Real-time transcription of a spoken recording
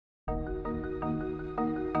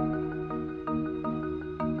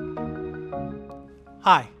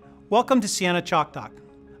Hi, welcome to Ciena Chalk Talk.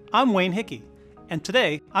 I'm Wayne Hickey, and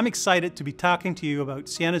today I'm excited to be talking to you about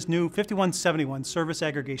Ciena's new 5171 service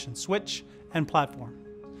aggregation switch and platform,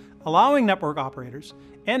 allowing network operators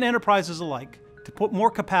and enterprises alike to put more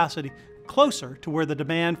capacity closer to where the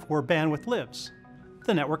demand for bandwidth lives,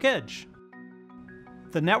 the network edge.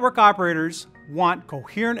 The network operators want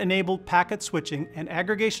coherent-enabled packet switching and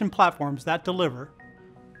aggregation platforms that deliver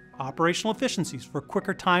operational efficiencies for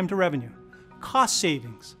quicker time to revenue, cost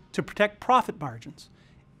savings to protect profit margins,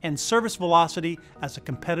 and service velocity as a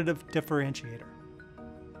competitive differentiator.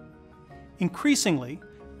 Increasingly,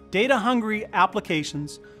 data-hungry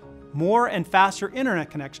applications, more and faster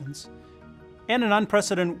internet connections, and an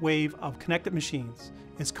unprecedented wave of connected machines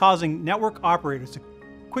is causing network operators to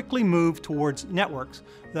quickly move towards networks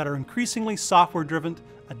that are increasingly software-driven,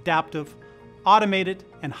 adaptive, automated,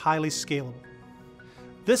 and highly scalable.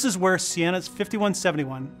 This is where Ciena's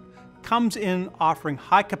 5171 comes in, offering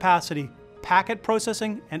high-capacity packet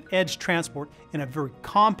processing and edge transport in a very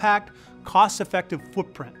compact, cost-effective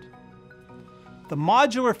footprint. The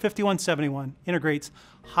modular 5171 integrates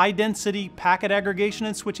high-density packet aggregation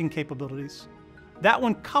and switching capabilities. That,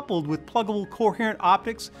 when coupled with pluggable coherent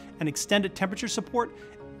optics and extended temperature support,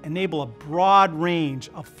 enable a broad range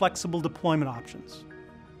of flexible deployment options.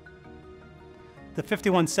 The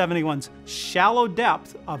 5171's shallow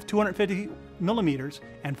depth of 250 millimeters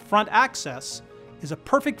and front access is a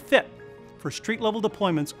perfect fit for street-level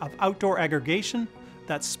deployments of outdoor aggregation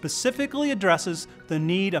that specifically addresses the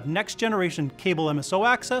need of next-generation cable MSO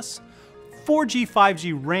access, 4G,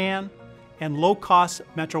 5G RAN, and low-cost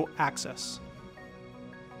metro access.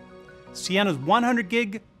 Ciena's 100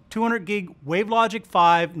 gig, 200 gig WaveLogic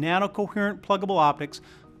 5 nano-coherent pluggable optics,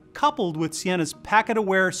 coupled with Ciena's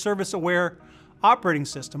packet-aware, service-aware operating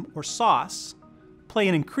system, or SOS, play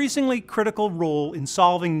an increasingly critical role in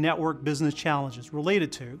solving network business challenges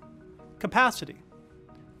related to capacity,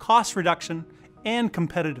 cost reduction, and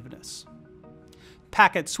competitiveness.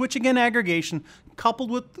 Packet switching and aggregation, coupled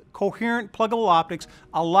with coherent pluggable optics,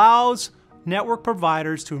 allows network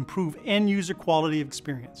providers to improve end-user quality of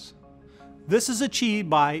experience. This is achieved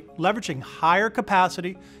by leveraging higher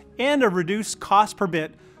capacity and a reduced cost per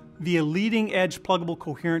bit via leading-edge pluggable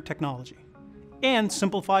coherent technology and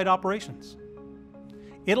simplified operations.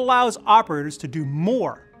 It allows operators to do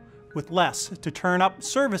more with less, to turn up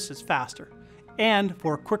services faster, and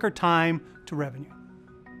for a quicker time to revenue.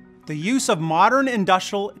 The use of modern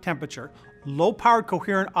industrial temperature, low-powered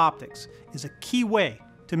coherent optics is a key way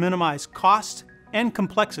to minimize cost and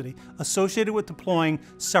complexity associated with deploying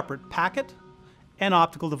separate packet and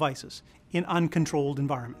optical devices in uncontrolled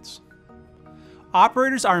environments.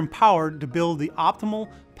 Operators are empowered to build the optimal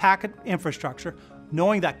packet infrastructure,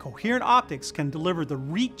 knowing that coherent optics can deliver the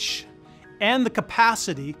reach and the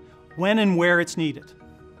capacity when and where it's needed.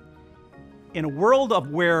 In a world of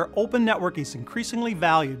where open networking is increasingly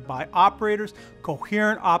valued by operators,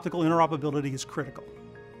 coherent optical interoperability is critical.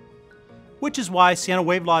 Which is why Ciena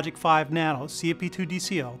WaveLogic 5 Nano CFP2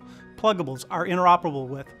 DCO pluggables are interoperable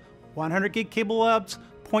with 100 gig cable labs,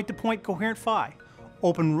 point-to-point coherent PHY,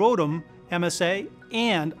 Open ROADM MSA,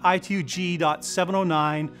 and ITU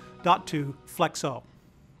G.709.2 FlexO.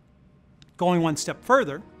 Going one step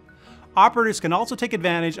further, operators can also take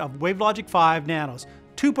advantage of WaveLogic 5 Nano's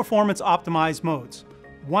two performance-optimized modes,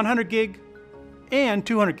 100 gig and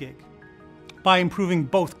 200 gig, by improving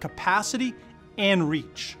both capacity and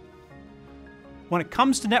reach. When it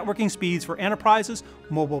comes to networking speeds for enterprises,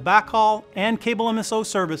 mobile backhaul, and cable MSO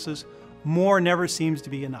services, more never seems to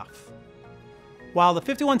be enough. While the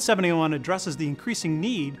 5171 addresses the increasing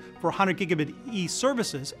need for 100 gigabit E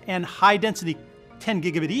services and high-density 10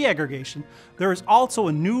 gigabit E aggregation, there is also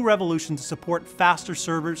a new revolution to support faster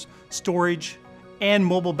servers, storage, and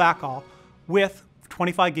mobile backhaul with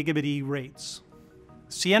 25 gigabit E rates.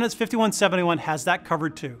 Ciena's 5171 has that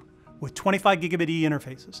covered too, with 25 gigabit E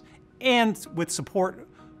interfaces and with support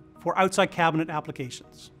for outside cabinet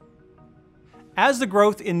applications. As the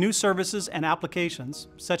growth in new services and applications,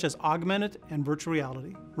 such as augmented and virtual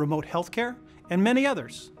reality, remote healthcare, and many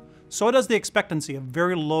others, so does the expectancy of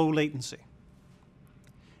very low latency.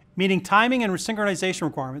 Meeting timing and synchronization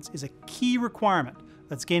requirements is a key requirement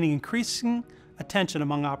that's gaining increasing attention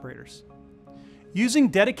among operators. Using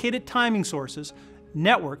dedicated timing sources,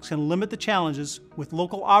 networks can limit the challenges with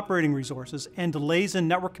local operating resources and delays in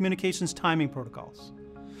network communications timing protocols.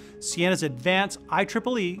 Ciena's advanced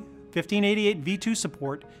IEEE 1588 V2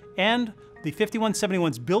 support and the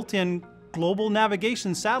 5171's built-in global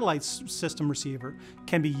navigation satellite system receiver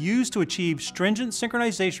can be used to achieve stringent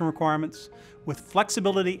synchronization requirements with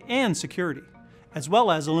flexibility and security, as well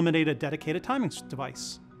as eliminate a dedicated timing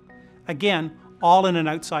device. Again, all in an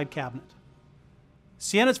outside cabinet.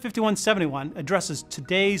 Ciena's 5171 addresses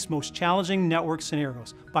today's most challenging network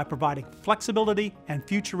scenarios by providing flexibility and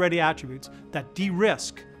future-ready attributes that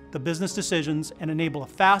de-risk the business decisions and enable a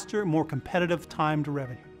faster, more competitive time to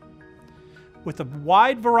revenue. With a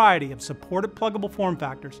wide variety of supported pluggable form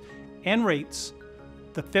factors and rates,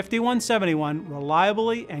 the 5171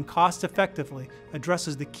 reliably and cost-effectively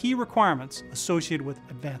addresses the key requirements associated with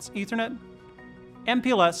advanced Ethernet,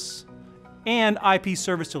 MPLS, and IP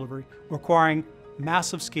service delivery requiring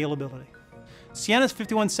massive scalability. Ciena's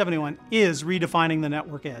 5171 is redefining the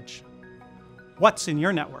network edge. What's in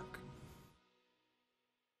your network?